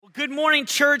Good morning,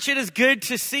 church. It is good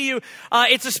to see you.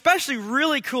 It's especially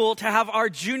really cool to have our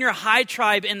junior high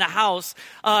tribe in the house.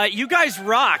 You guys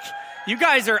rock. You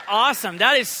guys are awesome.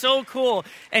 That is so cool.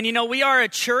 And you know, we are a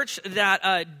church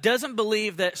that doesn't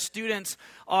believe that students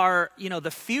are,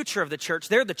 the future of the church.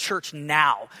 They're the church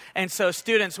now. And so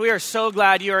students, we are so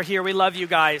glad you are here. We love you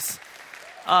guys.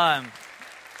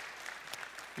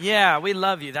 Yeah, we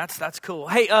love you. That's cool.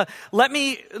 Hey, let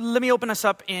me open us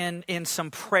up in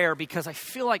some prayer, because I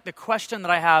feel like the question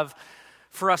that I have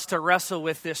for us to wrestle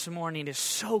with this morning is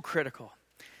so critical,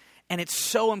 and it's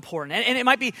so important, and it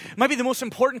might be the most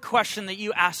important question that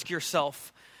you ask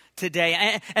yourself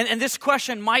today. And this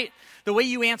question the way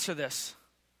you answer this,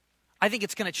 I think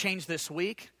it's going to change this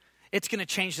week. It's going to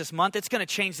change this month. It's going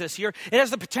to change this year. It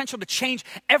has the potential to change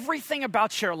everything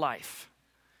about your life,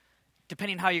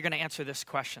 depending on how you're going to answer this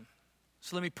question.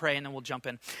 So let me pray and then we'll jump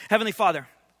in. Heavenly Father,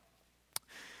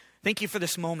 thank you for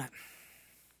this moment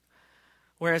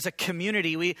where as a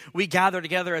community, we gather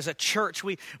together as a church.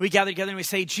 We gather together and we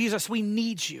say, Jesus, we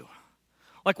need you.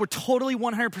 Like we're totally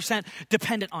 100%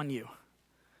 dependent on you.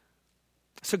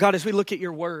 So God, as we look at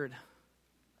your word,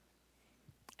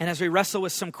 and as we wrestle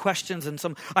with some questions and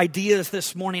some ideas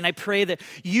this morning, I pray that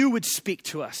you would speak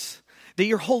to us, that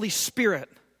your Holy Spirit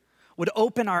would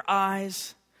open our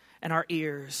eyes and our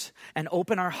ears and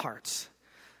open our hearts.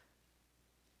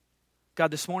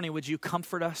 God, this morning, would you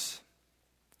comfort us?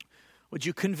 Would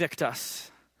you convict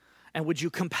us? And would you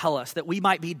compel us that we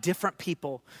might be different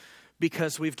people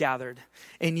because we've gathered?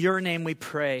 In your name we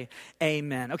pray,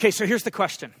 amen. Okay, so here's the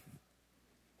question.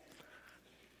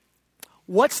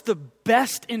 What's the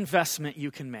best investment you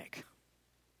can make?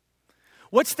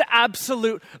 What's the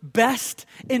absolute best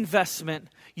investment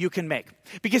you can make?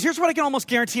 Because here's what I can almost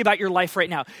guarantee about your life right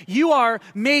now. You are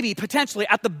maybe potentially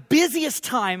at the busiest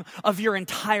time of your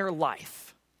entire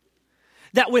life.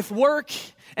 That with work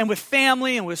and with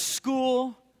family and with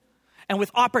school and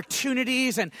with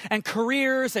opportunities and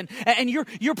careers and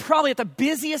you're probably at the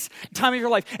busiest time of your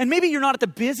life. And maybe you're not at the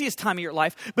busiest time of your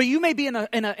life, but you may be in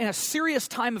a serious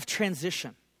time of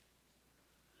transition.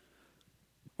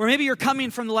 Or maybe you're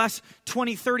coming from the last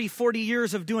 20, 30, 40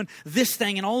 years of doing this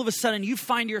thing, and all of a sudden you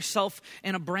find yourself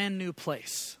in a brand new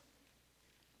place.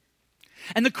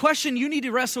 And the question you need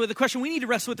to wrestle with, the question we need to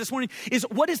wrestle with this morning is,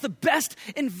 what is the best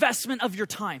investment of your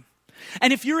time?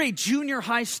 And if you're a junior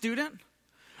high student,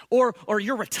 or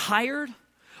you're retired,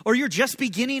 or you're just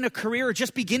beginning a career, or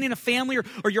just beginning a family,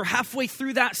 or you're halfway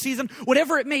through that season,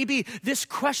 whatever it may be, this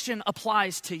question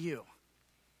applies to you.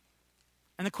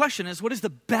 And the question is, what is the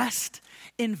best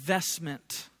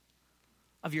investment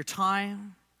of your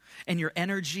time and your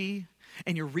energy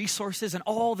and your resources and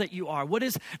all that you are? What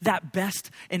is that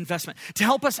best investment? To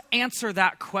help us answer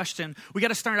that question, we got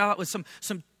to start out with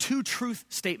some two truth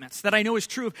statements that I know is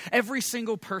true of every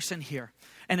single person here.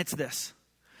 And it's this: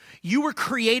 you were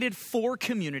created for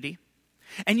community,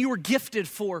 and you were gifted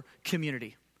for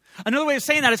community. Another way of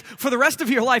saying that is, for the rest of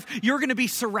your life, you're going to be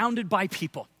surrounded by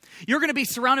people. You're going to be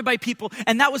surrounded by people,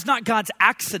 and that was not God's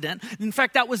accident. In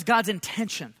fact, that was God's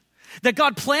intention. That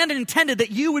God planned and intended that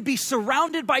you would be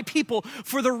surrounded by people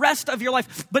for the rest of your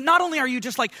life. But not only are you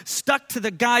just like stuck to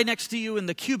the guy next to you in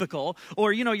the cubicle,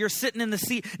 or you're sitting in the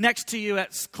seat next to you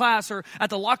at class or at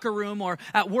the locker room or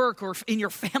at work or in your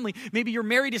family. Maybe you're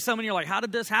married to someone, you're like, how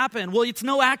did this happen? Well, it's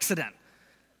no accident.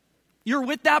 You're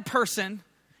with that person.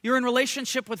 You're in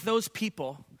relationship with those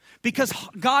people because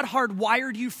God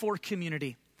hardwired you for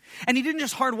community. And he didn't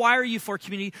just hardwire you for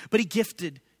community, but he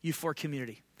gifted you for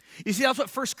community. You see, that's what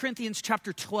 1 Corinthians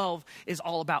chapter 12 is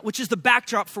all about, which is the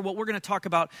backdrop for what we're going to talk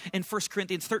about in 1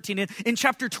 Corinthians 13. In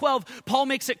chapter 12, Paul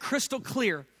makes it crystal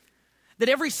clear that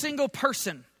every single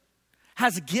person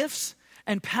has gifts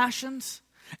and passions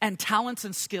and talents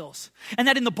and skills. And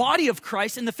that in the body of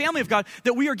Christ, in the family of God,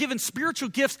 that we are given spiritual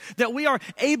gifts that we are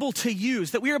able to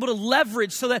use, that we are able to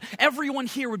leverage so that everyone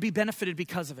here would be benefited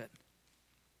because of it.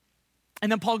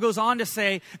 And then Paul goes on to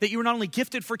say that you were not only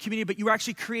gifted for community, but you were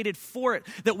actually created for it,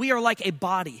 that we are like a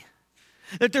body.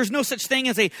 That there's no such thing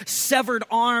as a severed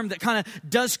arm that kind of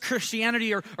does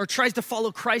Christianity or tries to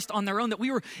follow Christ on their own, that we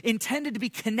were intended to be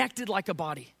connected like a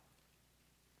body.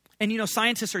 And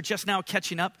scientists are just now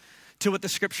catching up to what the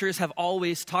scriptures have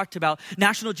always talked about.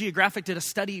 National Geographic did a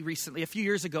study recently, a few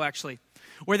years ago actually,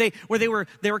 where they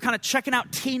were kind of checking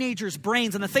out teenagers'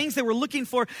 brains, and the things they were looking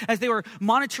for as they were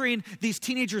monitoring these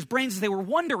teenagers' brains is they were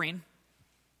wondering,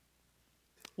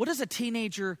 what does a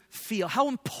teenager feel? How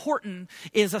important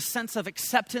is a sense of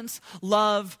acceptance,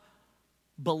 love,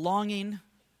 belonging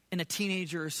in a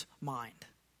teenager's mind?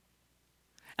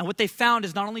 And what they found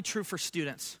is not only true for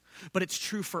students, but it's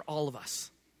true for all of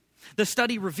us. The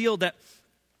study revealed that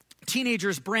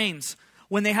teenagers' brains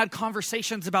when they had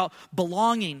conversations about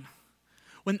belonging,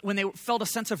 when they felt a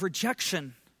sense of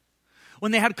rejection,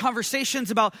 when they had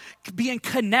conversations about being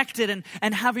connected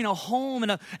and having a home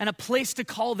and a place to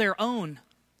call their own.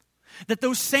 That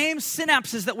those same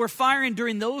synapses that were firing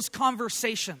during those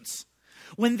conversations,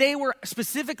 when they were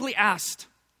specifically asked,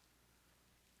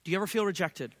 do you ever feel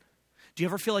rejected? Do you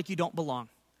ever feel like you don't belong?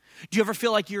 Do you ever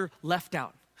feel like you're left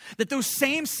out? That those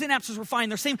same synapses were firing,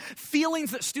 those same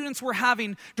feelings that students were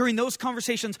having during those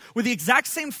conversations were the exact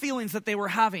same feelings that they were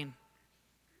having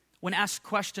when asked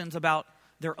questions about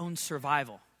their own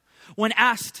survival. When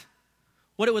asked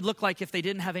what it would look like if they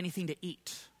didn't have anything to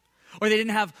eat, or they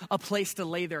didn't have a place to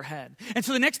lay their head. And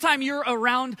so the next time you're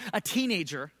around a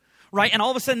teenager, right, and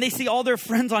all of a sudden they see all their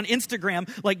friends on Instagram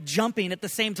like jumping at the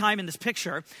same time in this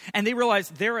picture, and they realize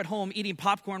they're at home eating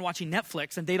popcorn, watching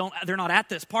Netflix, and they're not at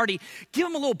this party, give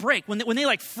them a little break. When they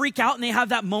like freak out and they have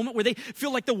that moment where they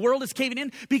feel like the world is caving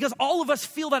in, because all of us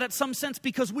feel that at some sense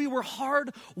because we were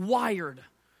hardwired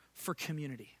for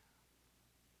community.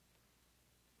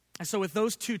 And so with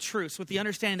those two truths, with the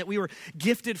understanding that we were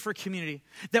gifted for community,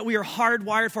 that we are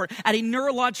hardwired for it, at a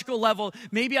neurological level,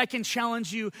 maybe I can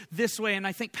challenge you this way, and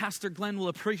I think Pastor Greg will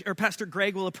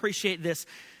appreciate this.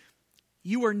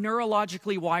 You are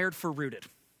neurologically wired for Rooted.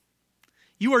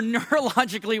 You are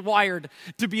neurologically wired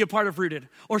to be a part of Rooted,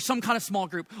 or some kind of small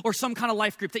group, or some kind of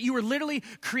life group, that you were literally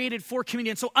created for community.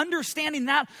 And so understanding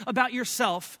that about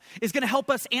yourself is going to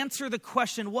help us answer the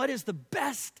question, what is the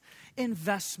best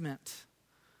investment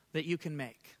that you can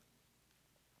make?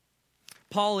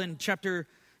 Paul in 1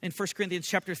 Corinthians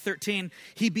chapter 13,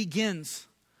 he begins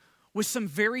with some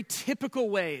very typical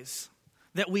ways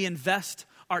that we invest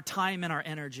our time and our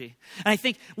energy. And I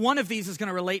think one of these is going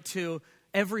to relate to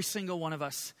every single one of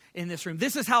us in this room.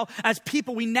 This is how, as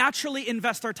people, we naturally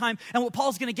invest our time. And what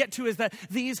Paul's going to get to is that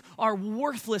these are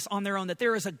worthless on their own, that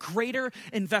there is a greater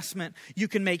investment you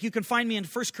can make. You can find me in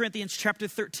 1 Corinthians chapter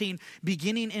 13,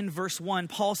 beginning in verse 1.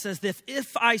 Paul says this,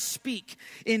 if I speak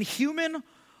in human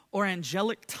or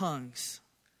angelic tongues,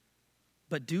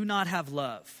 but do not have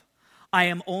love, I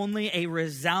am only a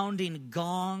resounding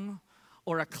gong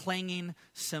or a clanging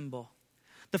cymbal.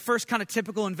 The first kind of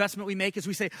typical investment we make is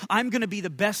we say, I'm going to be the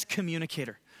best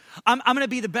communicator. I'm going to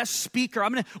be the best speaker.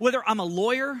 Whether I'm a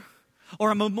lawyer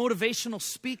or I'm a motivational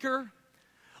speaker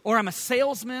or I'm a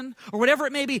salesman or whatever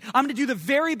it may be, I'm going to do the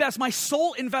very best. My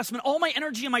sole investment, all my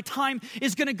energy and my time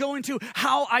is going to go into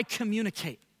how I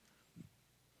communicate.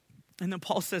 And then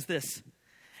Paul says this,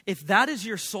 if that is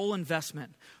your sole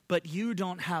investment, but you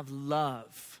don't have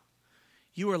love,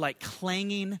 you are like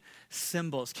clanging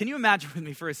cymbals. Can you imagine with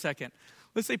me for a second?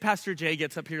 Let's say Pastor Jay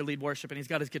gets up here to lead worship and he's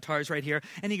got his guitars right here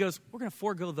and he goes, we're going to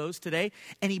forego those today.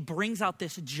 And he brings out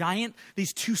these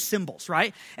two cymbals,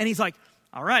 right? And he's like,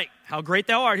 all right, how great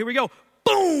thou art. Here we go.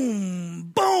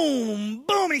 Boom, boom,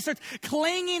 boom. And he starts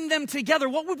clanging them together.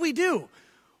 What would we do?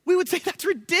 We would say, that's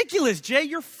ridiculous, Jay.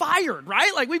 You're fired,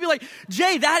 right? Like we'd be like,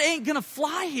 Jay, that ain't going to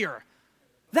fly here.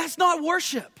 That's not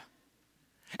worship.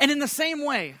 And in the same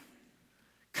way,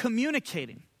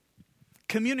 communicating,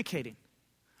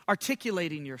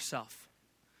 articulating yourself,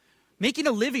 making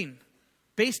a living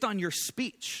based on your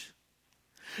speech,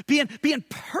 being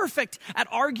perfect at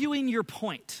arguing your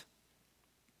point.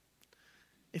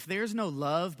 If there's no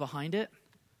love behind it,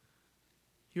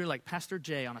 you're like Pastor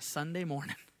Jay on a Sunday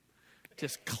morning,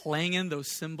 just clanging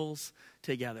those cymbals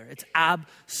together. It's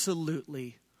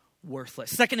absolutely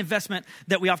worthless. Second investment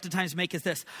that we oftentimes make is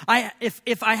this.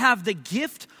 If I have the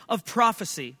gift of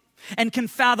prophecy and can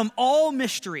fathom all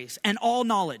mysteries and all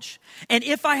knowledge, and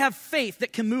if I have faith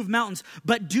that can move mountains,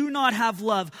 but do not have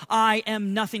love, I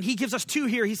am nothing. He gives us two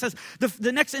here. He says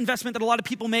the next investment that a lot of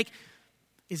people make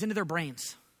is into their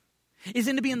brains, is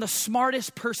into being the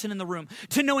smartest person in the room,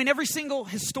 to knowing every single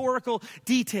historical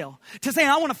detail, to saying,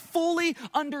 I want to fully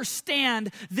understand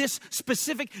this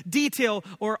specific detail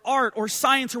or art or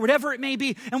science or whatever it may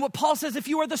be. And what Paul says, if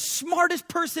you are the smartest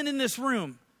person in this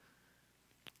room,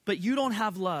 but you don't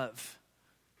have love,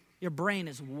 your brain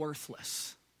is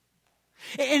worthless.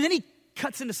 And then he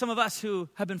cuts into some of us who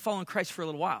have been following Christ for a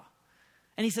little while.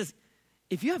 And he says,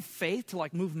 if you have faith to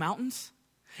like move mountains,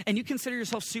 and you consider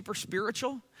yourself super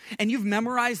spiritual, and you've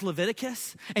memorized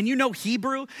Leviticus, and you know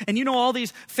Hebrew, and you know all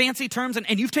these fancy terms,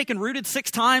 and you've taken Rooted 6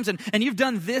 times, and you've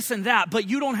done this and that, but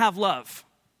you don't have love,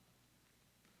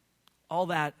 all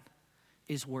that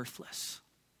is worthless.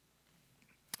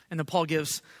 And then Paul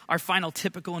gives our final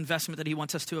typical investment that he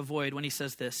wants us to avoid when he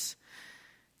says this.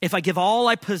 If I give all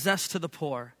I possess to the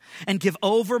poor and give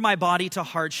over my body to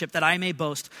hardship that I may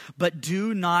boast, but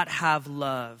do not have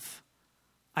love,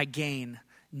 I gain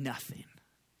nothing.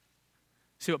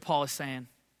 See what Paul is saying?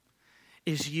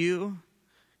 is you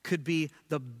could be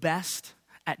the best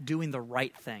at doing the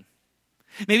right thing.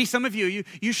 Maybe some of you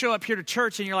show up here to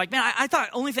church and you're like, man, I thought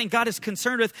only thing God is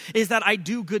concerned with is that I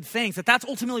do good things, that's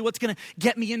ultimately what's going to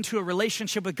get me into a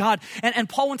relationship with God. And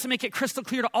Paul wants to make it crystal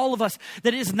clear to all of us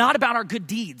that it is not about our good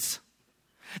deeds.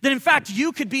 That in fact,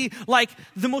 you could be like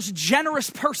the most generous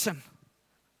person.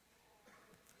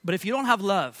 But if you don't have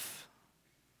love,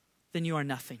 then you are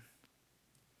nothing.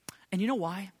 And you know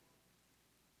why?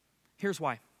 Here's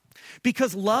why.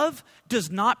 Because love does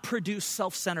not produce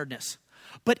self-centeredness.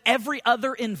 But every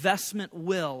other investment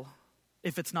will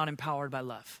if it's not empowered by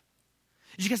love.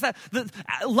 Did you guess that?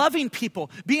 Loving people,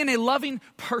 being a loving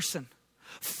person,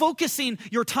 focusing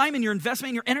your time and your investment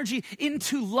and your energy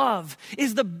into love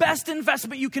is the best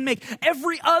investment you can make.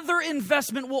 Every other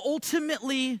investment will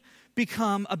ultimately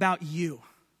become about you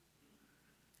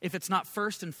if it's not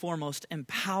first and foremost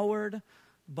empowered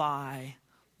by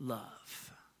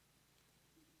love.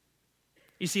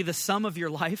 You see, the sum of your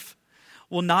life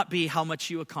will not be how much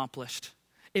you accomplished.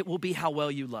 It will be how well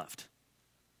you loved.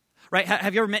 Right?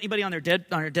 Have you ever met anybody on their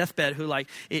deathbed who like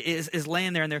is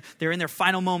laying there and they're in their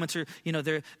final moments, or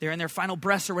they're in their final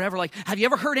breaths or whatever? Like, have you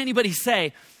ever heard anybody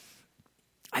say,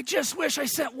 "I just wish I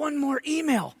sent one more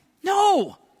email"?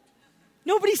 No.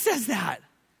 Nobody says that.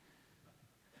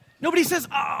 Nobody says,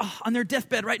 on their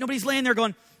deathbed, right? Nobody's laying there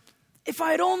going, "If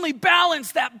I had only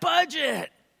balanced that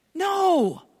budget."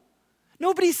 No.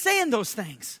 Nobody's saying those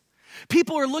things.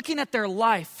 People are looking at their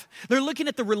life. They're looking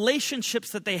at the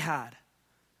relationships that they had.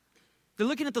 They're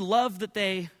looking at the love that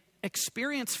they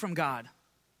experienced from God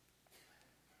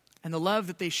and the love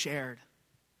that they shared.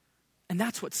 And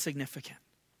that's what's significant.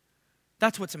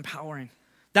 That's what's empowering.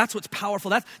 That's what's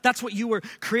powerful. That's what you were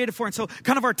created for. And so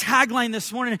kind of our tagline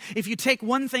this morning, if you take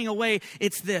one thing away,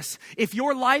 it's this. If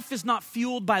your life is not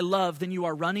fueled by love, then you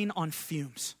are running on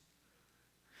fumes.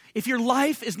 If your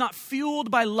life is not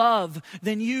fueled by love,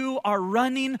 then you are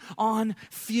running on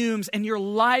fumes, and your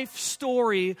life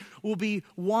story will be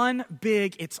one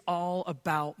big, it's all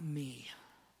about me.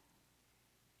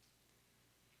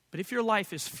 But if your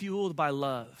life is fueled by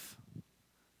love,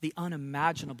 the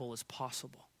unimaginable is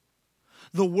possible.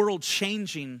 The world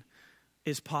changing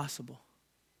is possible.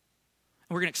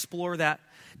 And we're going to explore that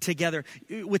together.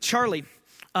 With Charlie,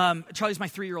 Charlie's my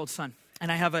 3-year-old son.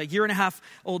 And I have a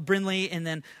 1.5-year-old Brinley and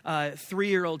then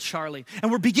 3-year-old Charlie.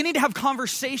 And we're beginning to have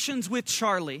conversations with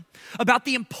Charlie about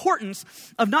the importance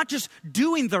of not just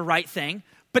doing the right thing,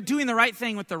 but doing the right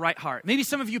thing with the right heart. Maybe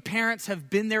some of you parents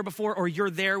have been there before, or you're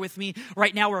there with me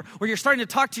right now where you're starting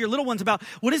to talk to your little ones about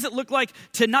what does it look like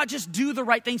to not just do the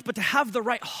right things, but to have the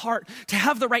right heart, to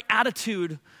have the right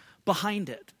attitude behind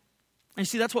it. And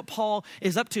see, that's what Paul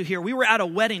is up to here. We were at a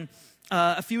wedding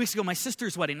a few weeks ago, my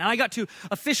sister's wedding. And I got to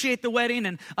officiate the wedding,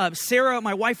 and Sarah,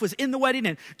 my wife, was in the wedding,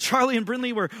 and Charlie and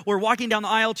Brinley were walking down the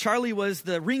aisle. Charlie was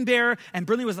the ring bearer, and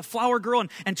Brinley was the flower girl,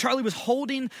 and Charlie was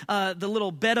holding the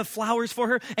little bed of flowers for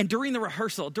her. And during the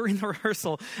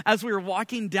rehearsal, as we were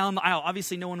walking down the aisle,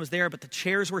 obviously no one was there, but the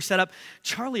chairs were set up.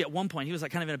 Charlie, at one point, he was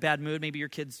like kind of in a bad mood. Maybe your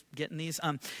kid's getting these.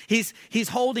 He's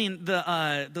holding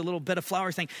the little bed of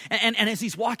flowers thing, and as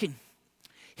he's walking,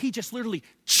 he just literally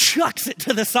chucks it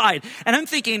to the side. And I'm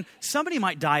thinking, somebody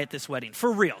might die at this wedding.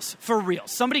 For reals.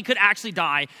 Somebody could actually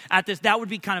die at this. That would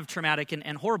be kind of traumatic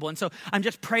and horrible. And so I'm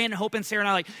just praying and hoping. Sarah and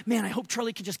I are like, man, I hope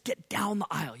Charlie could just get down the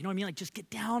aisle. You know what I mean? Like, just get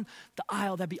down the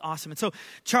aisle. That'd be awesome. And so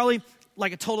Charlie,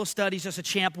 like a total stud, he's just a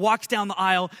champ, walks down the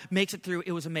aisle, makes it through.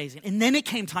 It was amazing. And then it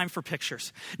came time for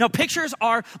pictures. Now, pictures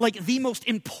are like the most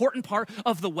important part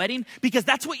of the wedding because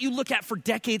that's what you look at for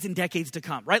decades and decades to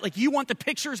come, right? Like, you want the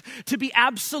pictures to be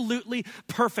absolutely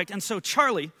perfect. And so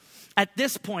Charlie, at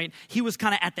this point, he was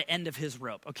kind of at the end of his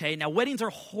rope, okay? Now, weddings are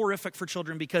horrific for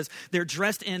children because they're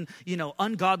dressed in,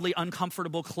 ungodly,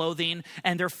 uncomfortable clothing,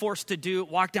 and they're forced to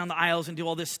walk down the aisles and do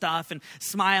all this stuff and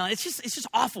smile. It's just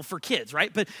awful for kids,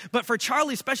 right? But for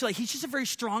Charlie especially, like, he's just a very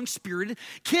strong-spirited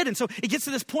kid. And so it gets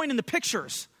to this point in the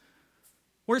pictures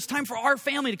where it's time for our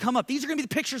family to come up. These are going to be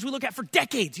the pictures we look at for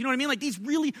decades. You know what I mean? Like, these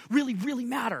really, really, really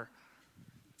matter.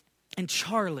 And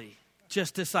Charlie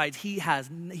just decides he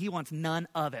wants none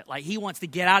of it. Like, he wants to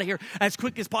get out of here as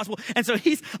quick as possible. And so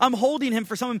I'm holding him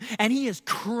for some, and he is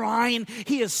crying.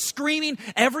 He is screaming.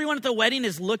 Everyone at the wedding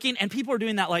is looking, and people are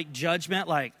doing that like judgment,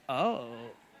 like, oh,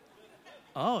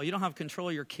 you don't have control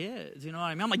of your kids. You know what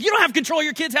I mean? I'm like, you don't have control of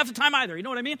your kids half the time either. You know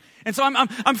what I mean? And so I'm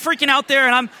freaking out there,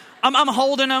 and I'm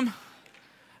holding him,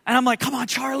 and I'm like, come on,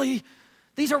 Charlie.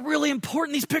 These are really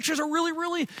important. These pictures are really,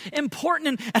 really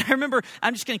important. And I remember,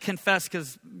 I'm just going to confess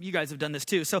because you guys have done this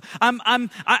too. So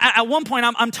at one point,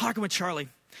 I'm talking with Charlie,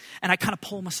 and I kind of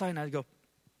pull him aside, and I go,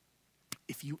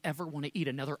 if you ever want to eat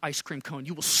another ice cream cone,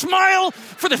 you will smile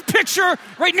for this picture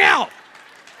right now.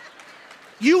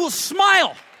 You will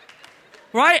smile,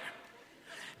 right?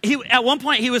 At one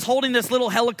point, he was holding this little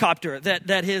helicopter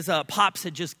that his pops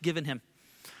had just given him.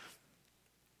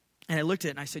 And I looked at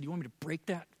it and I said, you want me to break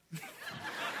that?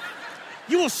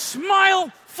 You will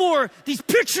smile for these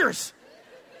pictures.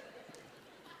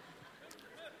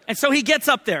 And so he gets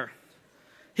up there.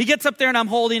 He gets up there and I'm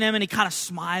holding him and he kind of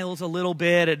smiles a little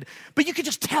bit. But you can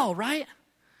just tell, right?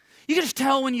 You can just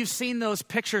tell when you've seen those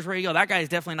pictures where you go, that guy is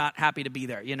definitely not happy to be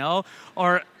there, you know?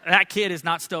 Or that kid is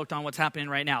not stoked on what's happening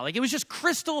right now. Like, it was just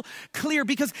crystal clear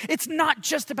because it's not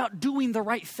just about doing the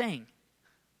right thing.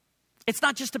 It's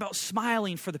not just about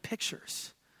smiling for the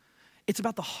pictures. It's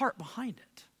about the heart behind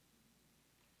it.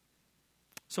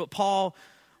 So what Paul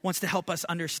wants to help us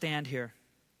understand here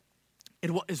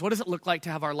is, what does it look like to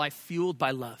have our life fueled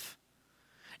by love?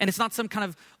 And it's not some kind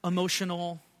of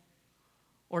emotional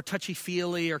or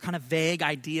touchy-feely or kind of vague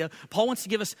idea. Paul wants to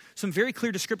give us some very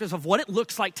clear descriptors of what it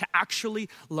looks like to actually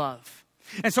love.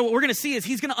 And so what we're going to see is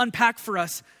he's going to unpack for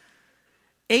us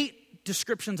 8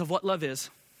 descriptions of what love is,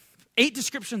 8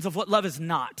 descriptions of what love is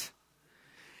not.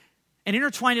 And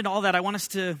intertwined in all that, I want us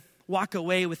to walk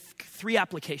away with 3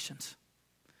 applications.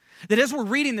 That as we're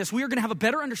reading this, we are going to have a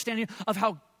better understanding of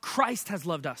how Christ has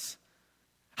loved us.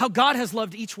 How God has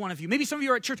loved each one of you. Maybe some of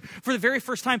you are at church for the very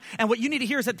first time, and what you need to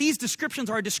hear is that these descriptions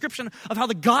are a description of how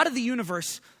the God of the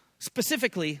universe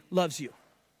specifically loves you.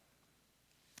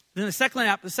 Then the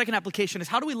second application is,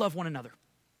 how do we love one another?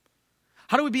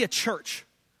 How do we be a church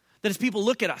that as people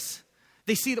look at us,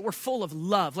 they see that we're full of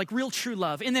love, like real true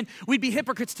love? And then we'd be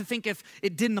hypocrites to think if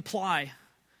it didn't apply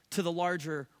to the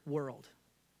larger world.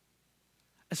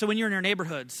 And so when you're in your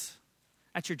neighborhoods,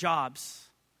 at your jobs,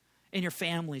 in your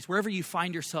families, wherever you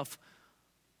find yourself,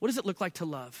 what does it look like to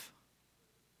love?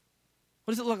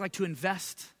 What does it look like to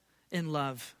invest in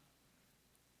love?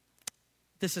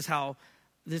 This is how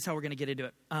we're going to get into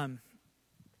it.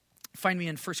 Find me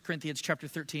in 1 Corinthians chapter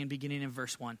 13, beginning in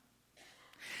verse 1.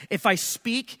 If I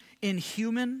speak in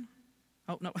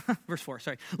verse 4,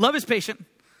 sorry. Love is patient,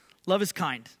 love is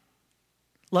kind.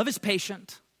 Love is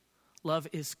patient, love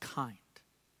is kind.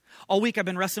 All week I've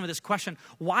been wrestling with this question.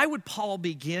 Why would Paul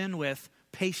begin with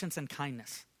patience and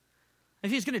kindness?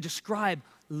 If he's going to describe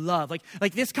love,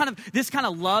 like this kind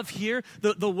of love here,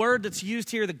 the word that's used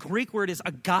here, the Greek word is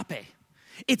agape.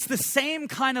 It's the same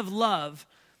kind of love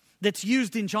that's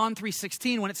used in John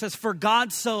 3:16 when it says, for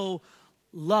God so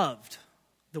loved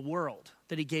the world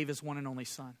that he gave his one and only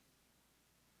son.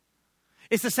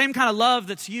 It's the same kind of love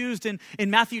that's used in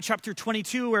Matthew chapter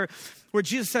 22 where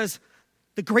Jesus says,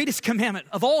 the greatest commandment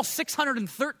of all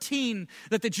 613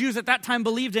 that the Jews at that time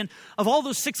believed in, of all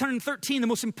those 613, the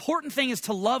most important thing is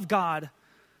to love God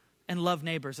and love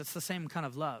neighbors. It's the same kind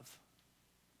of love.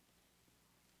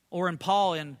 Or in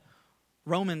Paul in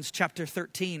Romans chapter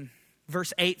 13,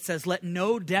 verse 8 says, let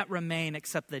no debt remain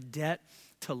except the debt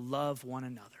to love one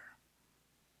another.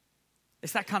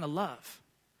 It's that kind of love.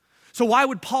 So why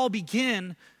would Paul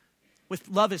begin with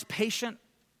love is patient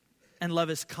and love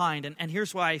is kind? And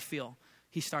here's why I feel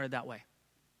he started that way.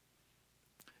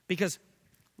 Because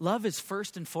love is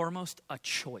first and foremost a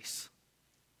choice.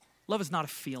 Love is not a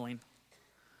feeling.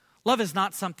 Love is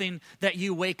not something that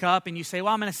you wake up and you say,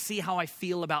 well, I'm going to see how I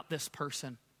feel about this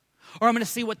person. Or I'm going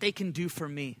to see what they can do for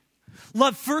me.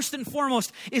 Love, first and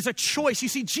foremost, is a choice. You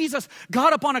see, Jesus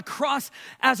got up on a cross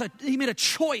he made a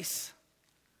choice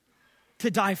to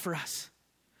die for us.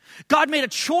 God made a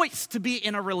choice to be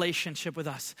in a relationship with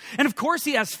us. And of course,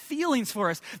 he has feelings for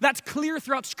us. That's clear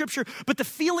throughout Scripture. But the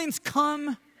feelings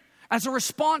come as a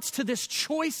response to this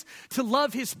choice to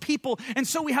love his people. And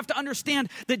so we have to understand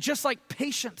that just like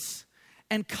patience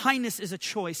and kindness is a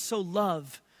choice, so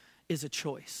love is a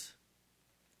choice.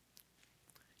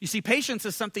 You see, patience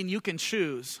is something you can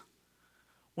choose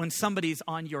when somebody's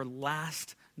on your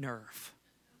last nerve.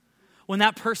 When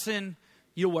that person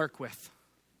you work with,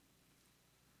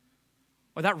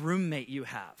 or that roommate you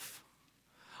have,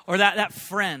 or that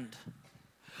friend,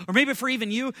 or maybe for even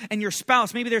you and your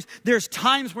spouse, maybe there's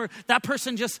times where that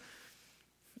person just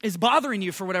is bothering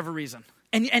you for whatever reason.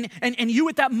 And you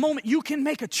at that moment, you can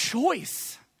make a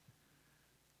choice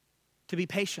to be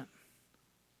patient.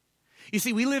 You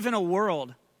see, we live in a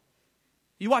world,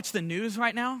 you watch the news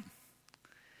right now,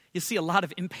 you see a lot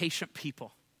of impatient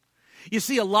people. You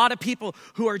see a lot of people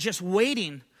who are just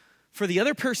waiting for the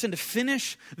other person to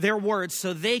finish their words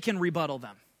so they can rebuttal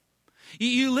them.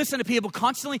 You listen to people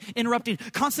constantly interrupting,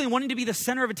 constantly wanting to be the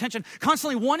center of attention,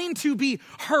 constantly wanting to be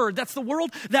heard. That's the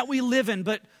world that we live in.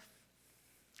 But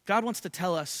God wants to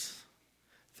tell us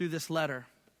through this letter,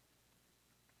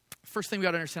 first thing we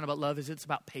got to understand about love is it's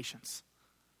about patience.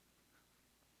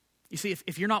 You see,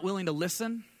 if you're not willing to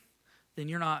listen, then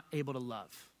you're not able to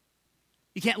love.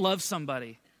 You can't love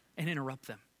somebody and interrupt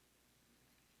them.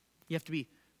 You have to be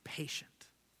patient.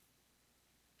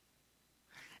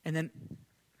 And then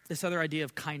this other idea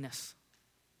of kindness.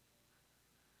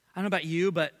 I don't know about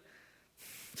you, but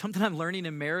something I'm learning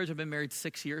in marriage, I've been married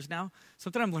 6 years now,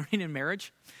 something I'm learning in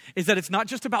marriage is that it's not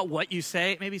just about what you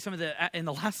say. Maybe in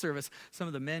the last service, some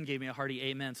of the men gave me a hearty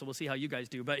amen, so we'll see how you guys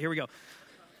do, but here we go.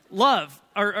 Love,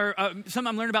 or something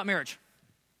I'm learning about marriage.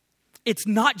 It's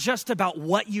not just about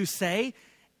what you say,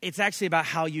 it's actually about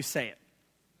how you say it.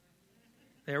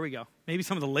 There we go. Maybe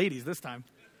some of the ladies this time.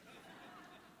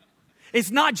 It's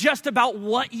not just about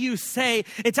what you say,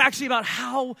 it's actually about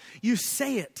how you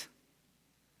say it.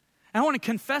 And I want to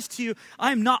confess to you,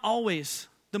 I'm not always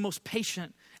the most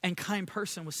patient and kind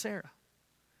person with Sarah.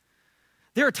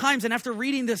 There are times, and after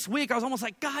reading this week, I was almost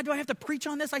like, God, do I have to preach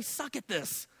on this? I suck at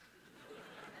this.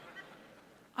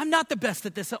 I'm not the best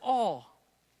at this at all.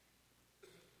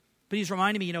 But he's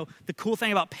reminding me, the cool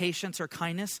thing about patience or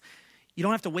kindness, you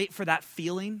don't have to wait for that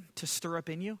feeling to stir up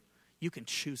in you. You can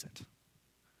choose it.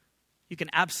 You can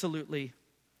absolutely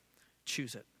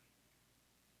choose it.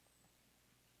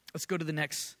 Let's go to the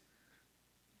next.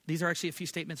 These are actually a few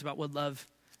statements about what love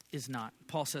is not.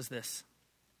 Paul says this.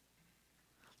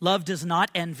 Love does not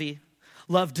envy.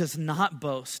 Love does not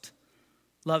boast.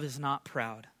 Love is not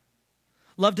proud.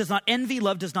 Love does not envy.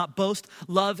 Love does not boast.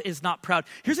 Love is not proud.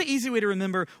 Here's an easy way to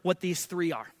remember what these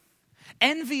three are.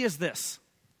 Envy is this.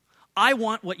 I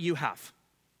want what you have.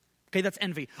 Okay, that's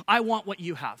envy. I want what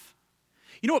you have.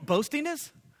 You know what boasting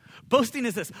is? Boasting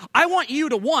is this. I want you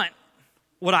to want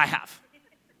what I have.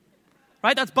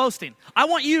 Right? That's boasting. I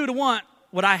want you to want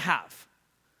what I have.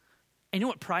 And you know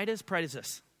what pride is? Pride is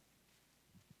this.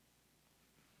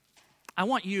 I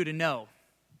want you to know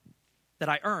that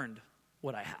I earned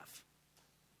what I have.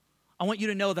 I want you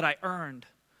to know that I earned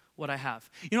what I have.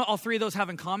 You know what all three of those have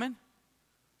in common?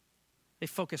 They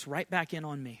focus right back in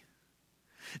on me.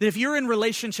 That if you're in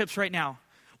relationships right now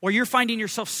where you're finding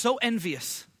yourself so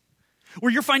envious,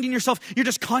 where you're finding yourself, you're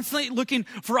just constantly looking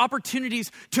for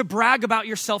opportunities to brag about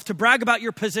yourself, to brag about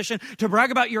your position, to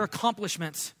brag about your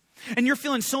accomplishments, and you're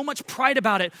feeling so much pride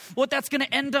about it, what that's going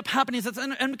to end up happening is that's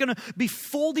going to be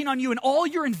folding on you, and all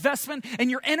your investment and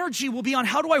your energy will be on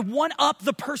how do I one-up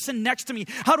the person next to me?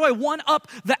 How do I one-up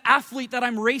the athlete that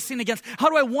I'm racing against? How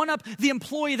do I one-up the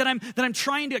employee that I'm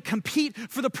trying to compete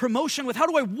for the promotion with? How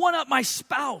do I one-up my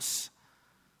spouse?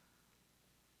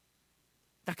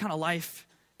 That kind of life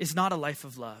is not a life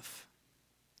of love.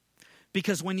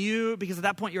 Because at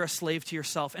that point you're a slave to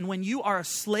yourself. And when you are a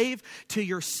slave to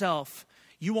yourself,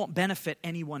 you won't benefit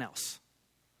anyone else.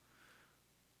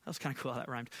 That was kind of cool how that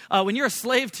rhymed. When you're a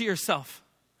slave to yourself,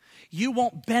 you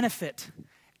won't benefit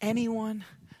anyone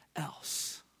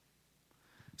else.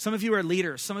 Some of you are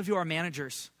leaders. Some of you are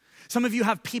managers. Some of you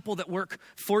have people that work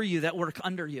for you, that work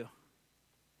under you.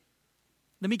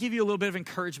 Let me give you a little bit of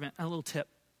encouragement and a little tip.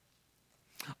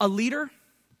 A leader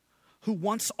who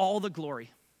wants all the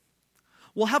glory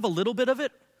will have a little bit of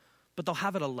it, but they'll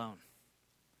have it alone.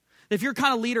 If you're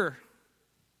kind of leader,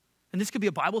 and this could be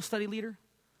a Bible study leader,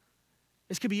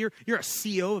 this could be you're a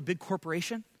CEO of a big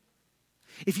corporation.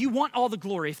 If you want all the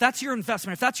glory, if that's your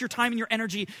investment, if that's your time and your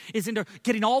energy is into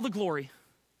getting all the glory,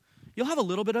 you'll have a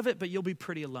little bit of it, but you'll be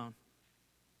pretty alone.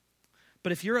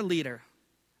 But if you're a leader,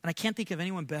 and I can't think of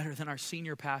anyone better than our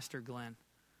senior pastor, Glenn.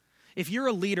 If you're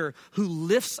a leader who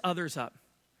lifts others up,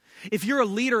 if you're a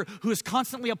leader who is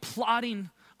constantly applauding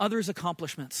others'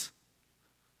 accomplishments,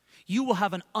 you will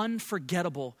have an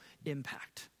unforgettable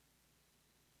impact.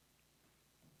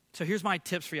 So here's my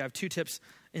tips for you. I have 2 tips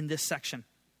in this section.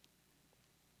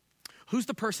 Who's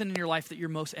the person in your life that you're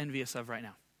most envious of right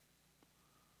now?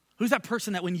 Who's that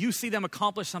person that when you see them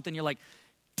accomplish something, you're like,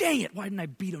 dang it, why didn't I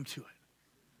beat them to it?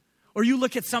 Or you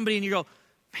look at somebody and you go,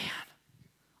 man,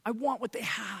 I want what they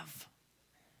have.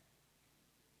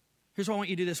 Here's what I want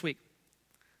you to do this week.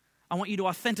 I want you to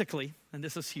authentically, and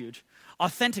this is huge,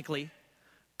 authentically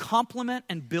compliment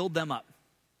and build them up.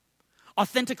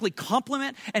 Authentically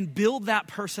compliment and build that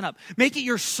person up. Make it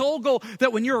your sole goal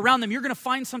that when you're around them, you're going to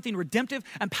find something redemptive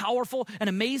and powerful and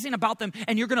amazing about them,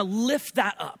 and you're going to lift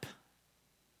that up.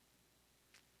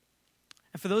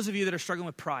 And for those of you that are struggling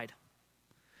with pride,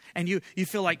 and you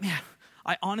feel like, man,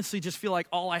 I honestly just feel like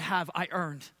all I have, I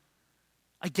earned.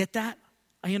 I get that.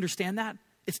 I understand that.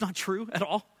 It's not true at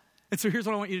all. And so here's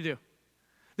what I want you to do.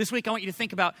 This week, I want you to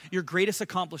think about your greatest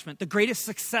accomplishment, the greatest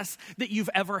success that you've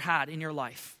ever had in your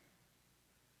life.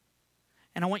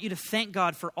 And I want you to thank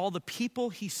God for all the people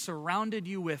he surrounded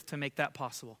you with to make that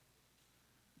possible.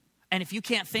 And if you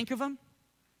can't think of them,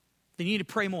 then you need to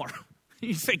pray more.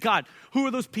 You say, God, who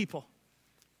are those people?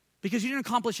 Because you didn't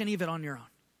accomplish any of it on your own.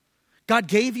 God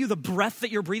gave you the breath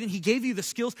that you're breathing. He gave you the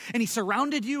skills, and he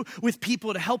surrounded you with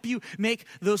people to help you make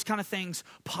those kind of things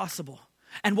possible.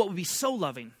 And what would be so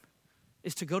loving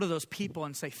is to go to those people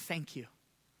and say, thank you.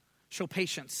 Show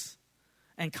patience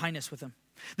and kindness with them.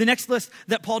 The next list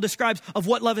that Paul describes of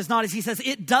what love is not is he says,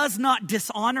 it does not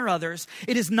dishonor others.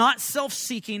 It is not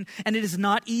self-seeking, and it is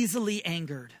not easily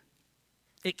angered.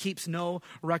 It keeps no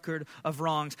record of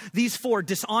wrongs. These four,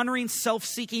 dishonoring,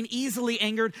 self-seeking, easily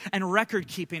angered, and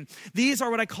record-keeping, these are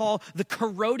what I call the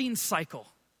corroding cycle.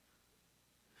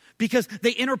 Because they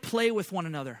interplay with one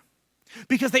another.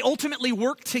 Because they ultimately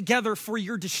work together for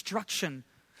your destruction.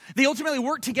 They ultimately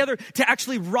work together to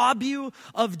actually rob you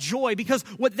of joy. Because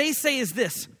what they say is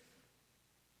this: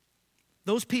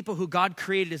 those people who God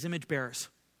created as image bearers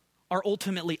are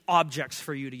ultimately objects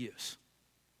for you to use.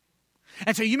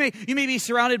 And so you may be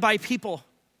surrounded by people,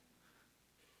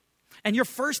 and your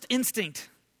first instinct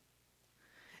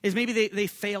is maybe they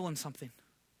fail in something.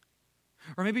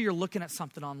 Or maybe you're looking at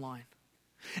something online.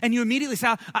 And you immediately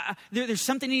say, there's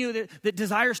something in you that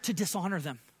desires to dishonor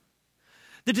them.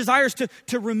 That desires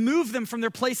to remove them from their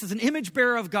place as an image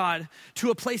bearer of God to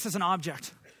a place as an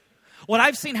object. What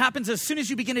I've seen happens as soon as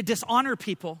you begin to dishonor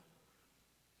people,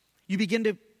 you begin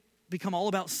to become all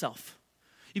about self.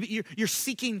 You're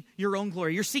seeking your own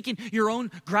glory. You're seeking your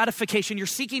own gratification. You're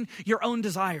seeking your own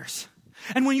desires.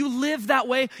 And when you live that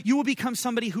way, you will become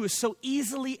somebody who is so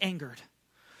easily angered,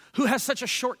 who has such a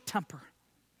short temper.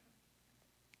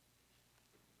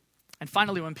 And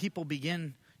finally, when people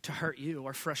begin to hurt you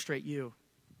or frustrate you,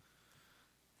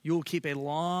 you will keep a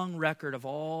long record of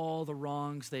all the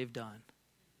wrongs they've done.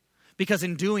 Because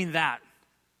in doing that,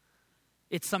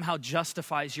 it somehow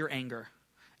justifies your anger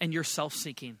and your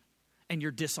self-seeking and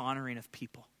your dishonoring of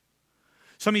people.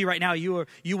 Some of you right now, you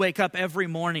wake up every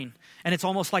morning and it's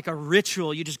almost like a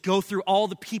ritual. You just go through all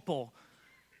the people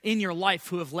in your life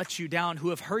who have let you down, who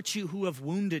have hurt you, who have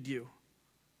wounded you.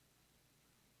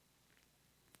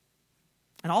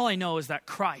 And all I know is that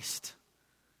Christ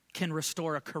can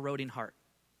restore a corroding heart.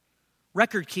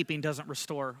 Record keeping doesn't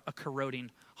restore a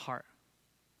corroding heart.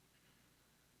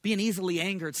 Being easily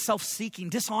angered, self-seeking,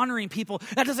 dishonoring people,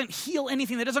 that doesn't heal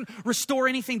anything, that doesn't restore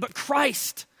anything. But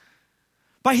Christ,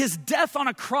 by his death on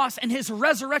a cross and his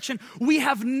resurrection, we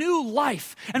have new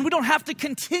life. And we don't have to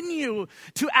continue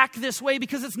to act this way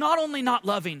because it's not only not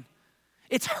loving,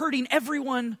 it's hurting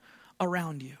everyone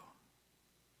around you.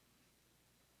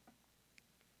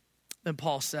 Then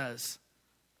Paul says,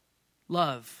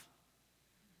 love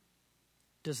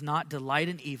does not delight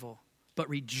in evil, but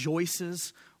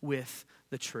rejoices with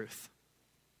the truth.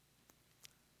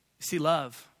 You see,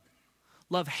 love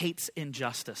hates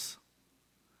injustice.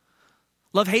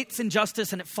 Love hates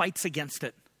injustice and it fights against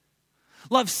it.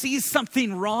 Love sees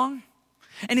something wrong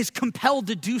and is compelled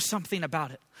to do something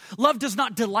about it. Love does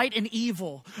not delight in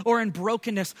evil or in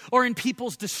brokenness or in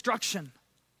people's destruction.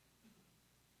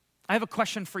 I have a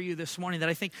question for you this morning that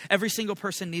I think every single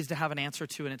person needs to have an answer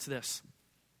to, and it's this.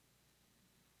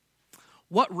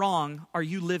 What wrong are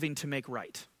you living to make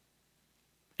right?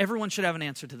 Everyone should have an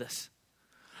answer to this.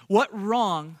 What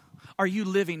wrong are you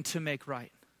living to make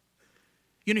right?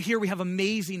 You know, here we have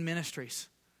amazing ministries.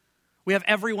 We have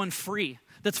Everyone Free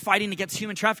that's fighting against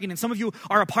human trafficking. And some of you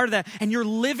are a part of that. And you're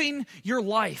living your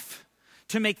life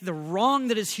to make the wrong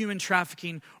that is human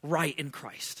trafficking right in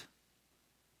Christ.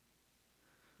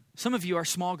 Some of you are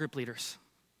small group leaders.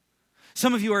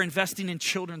 Some of you are investing in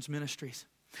children's ministries.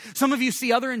 Some of you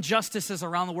see other injustices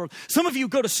around the world. Some of you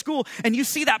go to school and you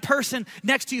see that person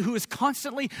next to you who is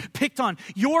constantly picked on.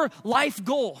 Your life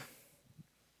goal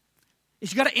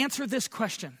is you got to answer this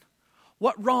question.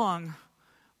 What wrong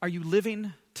are you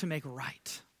living to make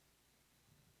right?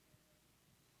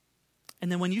 And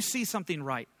then when you see something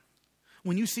right,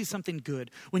 when you see something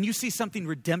good, when you see something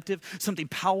redemptive, something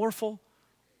powerful,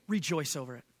 rejoice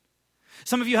over it.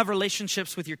 Some of you have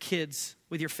relationships with your kids,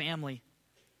 with your family,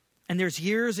 and there's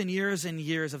years and years and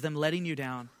years of them letting you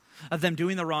down, of them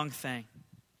doing the wrong thing.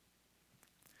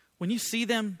 When you see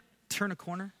them turn a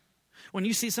corner, when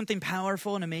you see something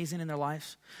powerful and amazing in their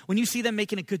lives, when you see them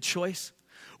making a good choice,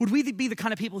 would we be the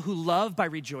kind of people who love by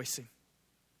rejoicing?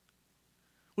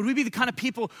 Would we be the kind of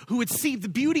people who would see the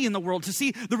beauty in the world, to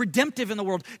see the redemptive in the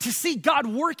world, to see God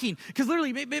working? Because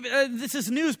literally, maybe this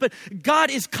is news, but God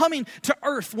is coming to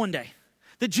earth one day.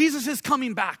 That Jesus is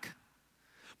coming back.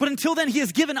 But until then, he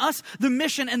has given us the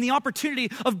mission and the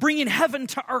opportunity of bringing heaven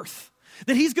to earth.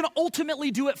 That he's going to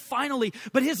ultimately do it finally.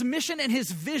 But his mission and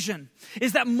his vision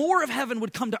is that more of heaven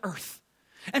would come to earth.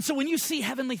 And so when you see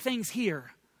heavenly things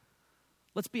here,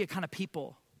 Let's be a kind of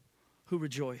people who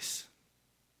rejoice.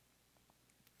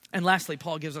 And lastly,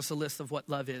 Paul gives us a list of what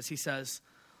love is. He says,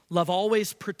 love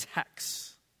always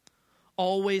protects,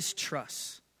 always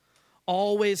trusts,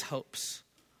 always hopes,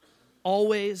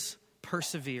 always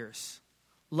perseveres.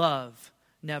 Love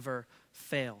never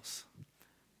fails.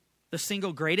 The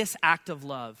single greatest act of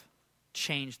love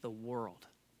changed the world.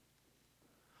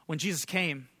 When Jesus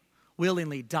came,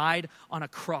 willingly died on a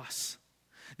cross,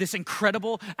 this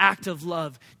incredible act of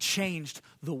love changed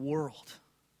the world.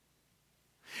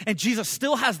 And Jesus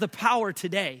still has the power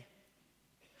today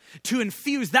to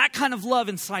infuse that kind of love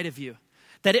inside of you,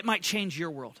 that it might change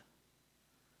your world,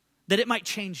 that it might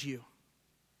change you.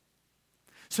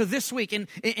 So this week,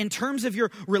 in terms of your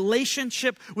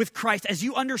relationship with Christ, as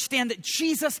you understand that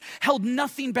Jesus held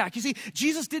nothing back. You see,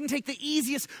 Jesus didn't take the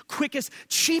easiest, quickest,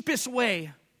 cheapest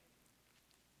way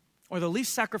or the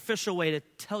least sacrificial way to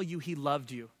tell you he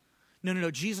loved you.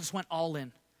 No. Jesus went all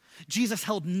in. Jesus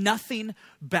held nothing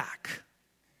back.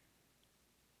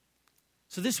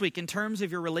 So this week, in terms of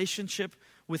your relationship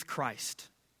with Christ,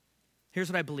 here's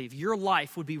what I believe. Your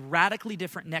life would be radically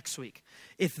different next week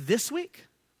if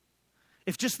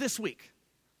just this week,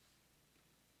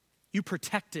 you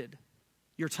protected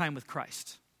your time with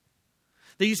Christ.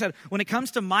 That you said, when it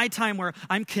comes to my time where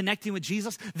I'm connecting with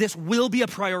Jesus, this will be a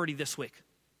priority this week.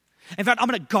 In fact, I'm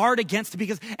going to guard against it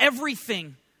because every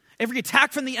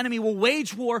attack from the enemy will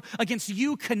wage war against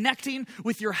you connecting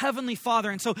with your heavenly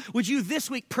Father. And so would you this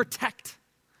week protect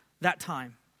that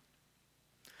time?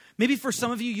 Maybe for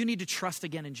some of you, you need to trust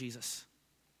again in Jesus.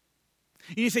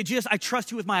 You need to say, Jesus, I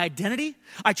trust you with my identity.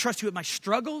 I trust you with my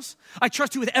struggles. I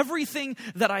trust you with everything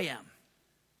that I am.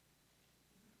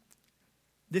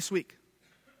 This week,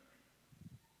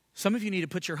 some of you need to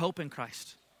put your hope in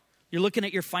Christ. You're looking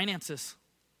at your finances.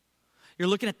 You're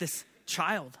looking at this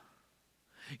child.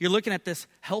 You're looking at this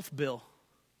health bill.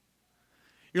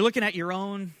 You're looking at your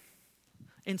own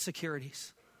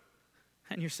insecurities.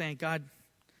 And you're saying, God,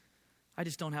 I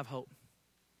just don't have hope.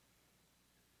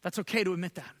 That's okay to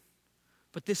admit that.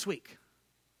 But this week,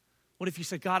 what if you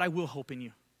said, God, I will hope in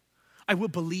you. I will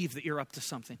believe that you're up to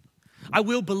something. I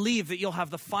will believe that you'll have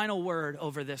the final word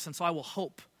over this, and so I will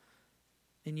hope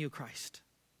in you, Christ.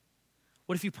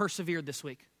 What if you persevered this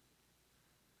week?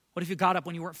 What if you got up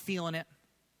when you weren't feeling it,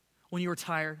 when you were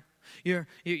tired? You're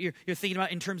thinking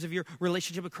about in terms of your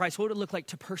relationship with Christ, what would it look like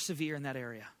to persevere in that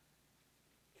area?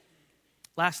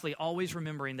 Lastly, always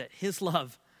remembering that his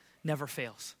love never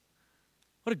fails.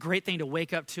 What a great thing to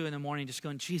wake up to in the morning, just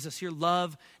going, Jesus, your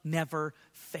love never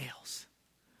fails.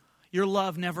 Your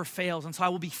love never fails. And so I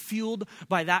will be fueled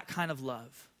by that kind of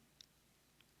love.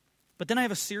 But then I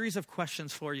have a series of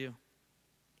questions for you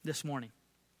this morning.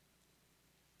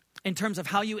 In terms of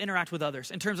how you interact with others,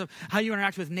 in terms of how you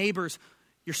interact with neighbors,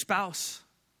 your spouse,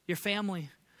 your family,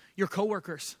 your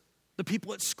coworkers, the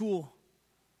people at school.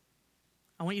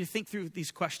 I want you to think through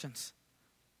these questions.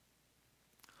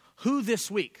 Who this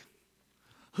week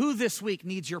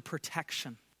needs your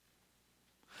protection?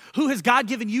 Who has God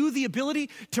given you the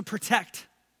ability to protect?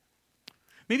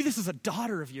 Maybe this is a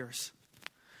daughter of yours.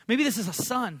 Maybe this is a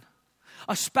son,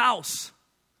 a spouse,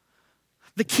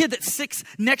 the kid that sits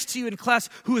next to you in class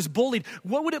who is bullied.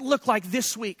 What would it look like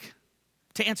this week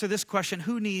to answer this question?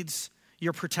 Who needs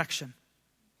your protection?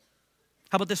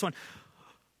 How about this one?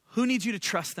 Who needs you to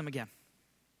trust them again?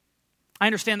 I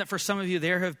understand that for some of you,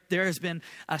 there has been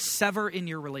a sever in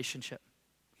your relationship.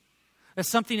 That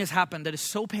something has happened that is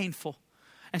so painful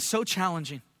and so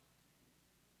challenging.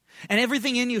 And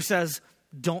everything in you says,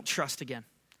 don't trust again.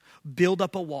 Build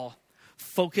up a wall.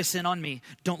 Focus in on me.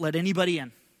 Don't let anybody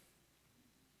in.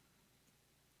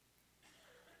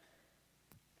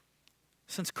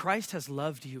 Since Christ has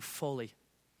loved you fully,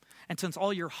 and since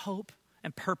all your hope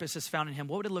and purpose is found in him,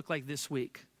 what would it look like this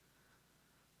week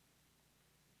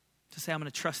to say, I'm going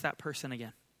to trust that person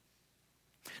again?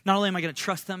 Not only am I going to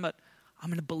trust them, but I'm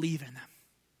going to believe in them.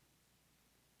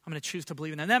 I'm going to choose to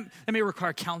believe in them. That may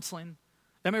require counseling.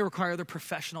 That may require other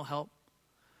professional help.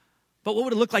 But what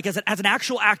would it look like as an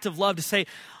actual act of love to say,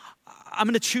 I'm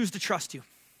going to choose to trust you?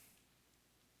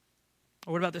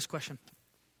 Or what about this question?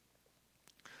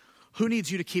 Who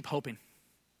needs you to keep hoping?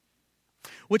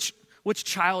 Which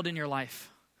child in your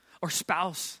life, or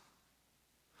spouse,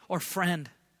 or friend,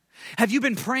 have you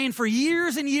been praying for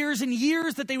years and years and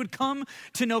years that they would come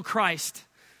to know Christ?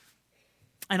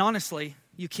 And honestly,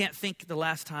 you can't think the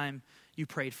last time you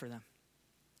prayed for them.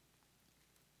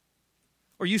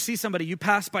 Or you see somebody, you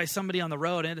pass by somebody on the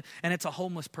road and it's a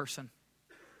homeless person.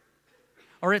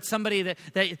 Or it's somebody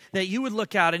that you would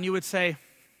look at and you would say,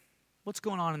 what's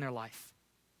going on in their life?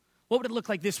 What would it look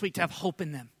like this week to have hope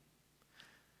in them?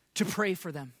 To pray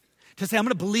for them? To say, I'm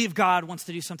going to believe God wants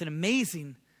to do something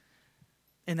amazing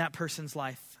in that person's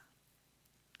life.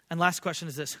 And last question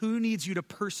is this: who needs you to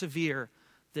persevere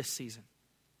this season?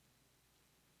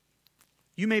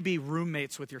 You may be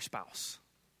roommates with your spouse.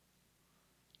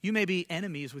 You may be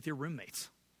enemies with your roommates.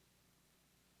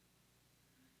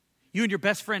 You and your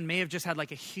best friend may have just had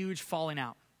like a huge falling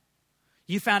out.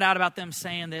 You found out about them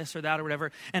saying this or that or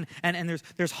whatever, and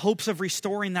there's hopes of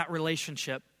restoring that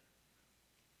relationship.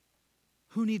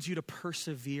 Who needs you to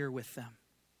persevere with them?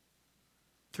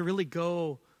 To really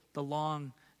go the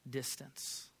long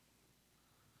distance?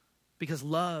 Because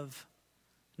love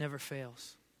never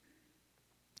fails.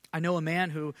 I know a man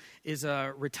who is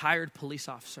a retired police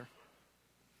officer.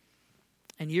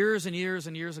 And years and years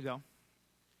and years ago,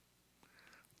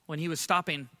 when he was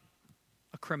stopping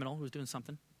a criminal who was doing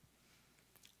something,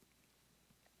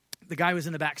 the guy was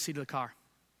in the back seat of the car.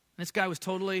 And this guy was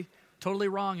totally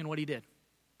wrong in what he did.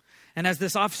 And as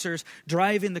this officer's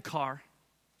driving the car,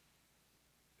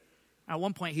 at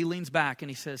one point he leans back and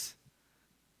he says,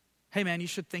 hey man, you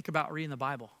should think about reading the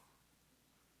Bible.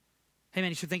 Hey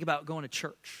man, you should think about going to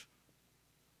church.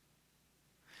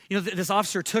 You know, this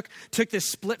officer took this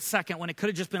split second when it could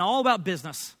have just been all about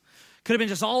business. Could have been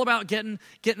just all about getting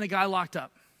the guy locked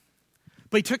up.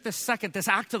 But he took this second, this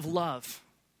act of love,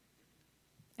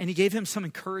 and he gave him some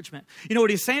encouragement. You know, what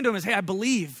he's saying to him is, hey, I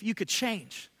believe you could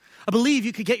change. I believe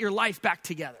you could get your life back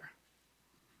together.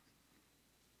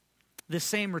 This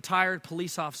same retired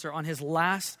police officer on his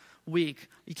last week,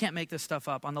 you can't make this stuff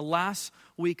up, on the last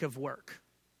week of work,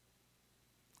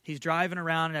 he's driving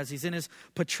around, and as he's in his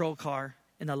patrol car,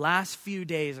 in the last few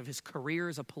days of his career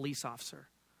as a police officer,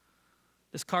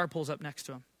 this car pulls up next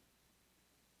to him.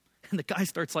 And the guy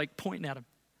starts like pointing at him.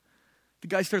 The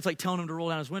guy starts like telling him to roll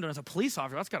down his window. And as a police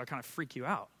officer, that's got to kind of freak you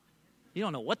out. You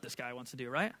don't know what this guy wants to do,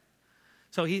 right?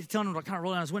 So he's telling him to kind of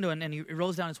roll down his window, and he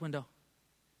rolls down his window.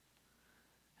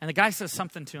 And the guy says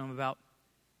something to him about,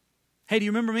 hey, do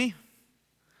you remember me?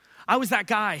 I was that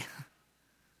guy.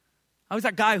 I was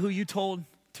that guy who you told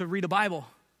to read a Bible,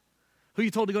 who you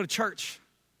told to go to church.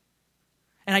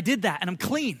 And I did that, and I'm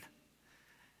clean,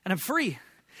 and I'm free.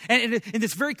 And in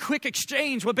this very quick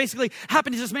exchange, what basically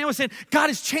happened is this man was saying, God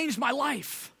has changed my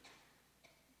life.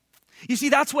 You see,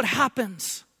 that's what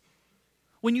happens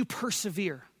when you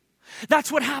persevere.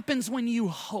 That's what happens when you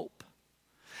hope.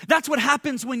 That's what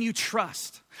happens when you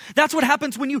trust. That's what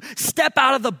happens when you step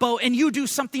out of the boat and you do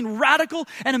something radical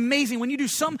and amazing. When you do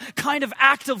some kind of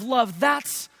act of love,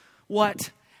 that's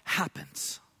what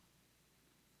happens.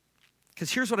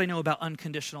 Because here's what I know about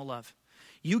unconditional love.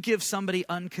 You give somebody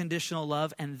unconditional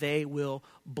love and they will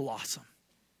blossom.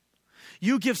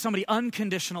 You give somebody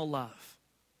unconditional love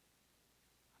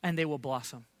and they will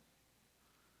blossom.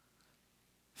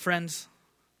 Friends,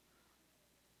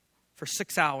 for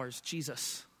 6 hours,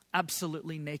 Jesus,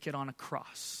 absolutely naked on a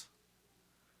cross,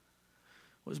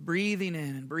 was breathing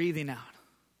in and breathing out.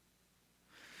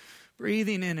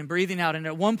 Breathing in and breathing out. And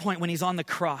at one point when he's on the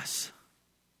cross,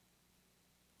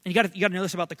 and you got to know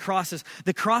this about the crosses.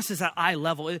 The crosses at eye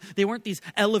level. They weren't these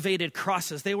elevated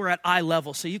crosses. They were at eye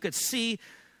level. So you could see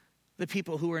the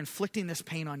people who were inflicting this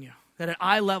pain on you. That at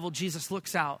eye level, Jesus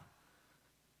looks out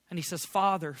and he says,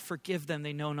 Father, forgive them.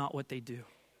 They know not what they do.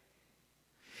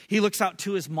 He looks out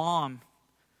to his mom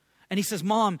and he says,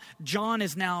 Mom, John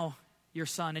is now your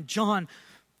son. And John,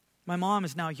 my mom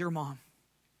is now your mom.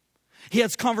 He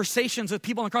has conversations with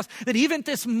people on the cross that even at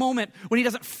this moment when he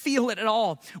doesn't feel it at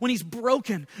all, when he's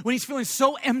broken, when he's feeling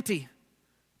so empty,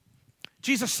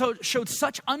 Jesus showed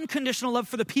such unconditional love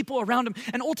for the people around him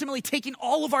and ultimately taking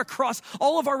all of our cross,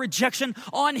 all of our rejection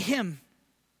on him.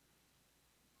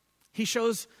 He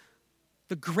shows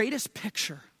the greatest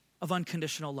picture of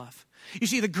unconditional love. You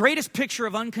see, the greatest picture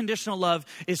of unconditional love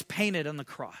is painted on the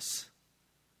cross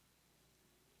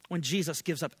when Jesus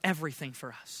gives up everything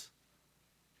for us.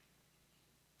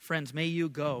 Friends, may you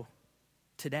go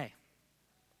today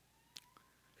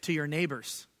to your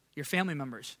neighbors, your family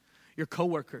members, your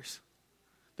coworkers,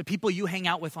 the people you hang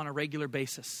out with on a regular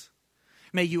basis.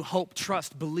 May you hope,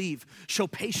 trust, believe, show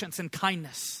patience and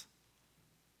kindness,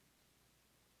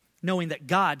 knowing that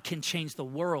God can change the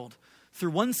world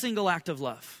through one single act of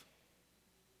love.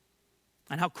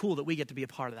 And how cool that we get to be a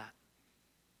part of that.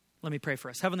 Let me pray for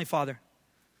us. Heavenly Father,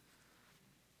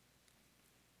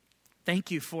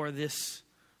 thank you for this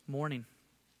morning.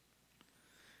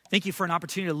 Thank you for an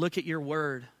opportunity to look at your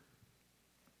word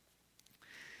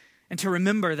and to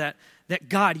remember that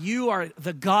God, you are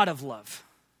the God of love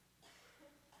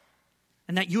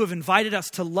and that you have invited us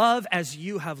to love as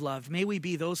you have loved. May we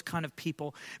be those kind of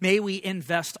people. May we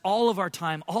invest all of our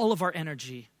time, all of our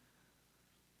energy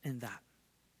in that.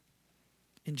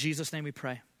 In Jesus' name we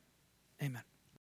pray. Amen.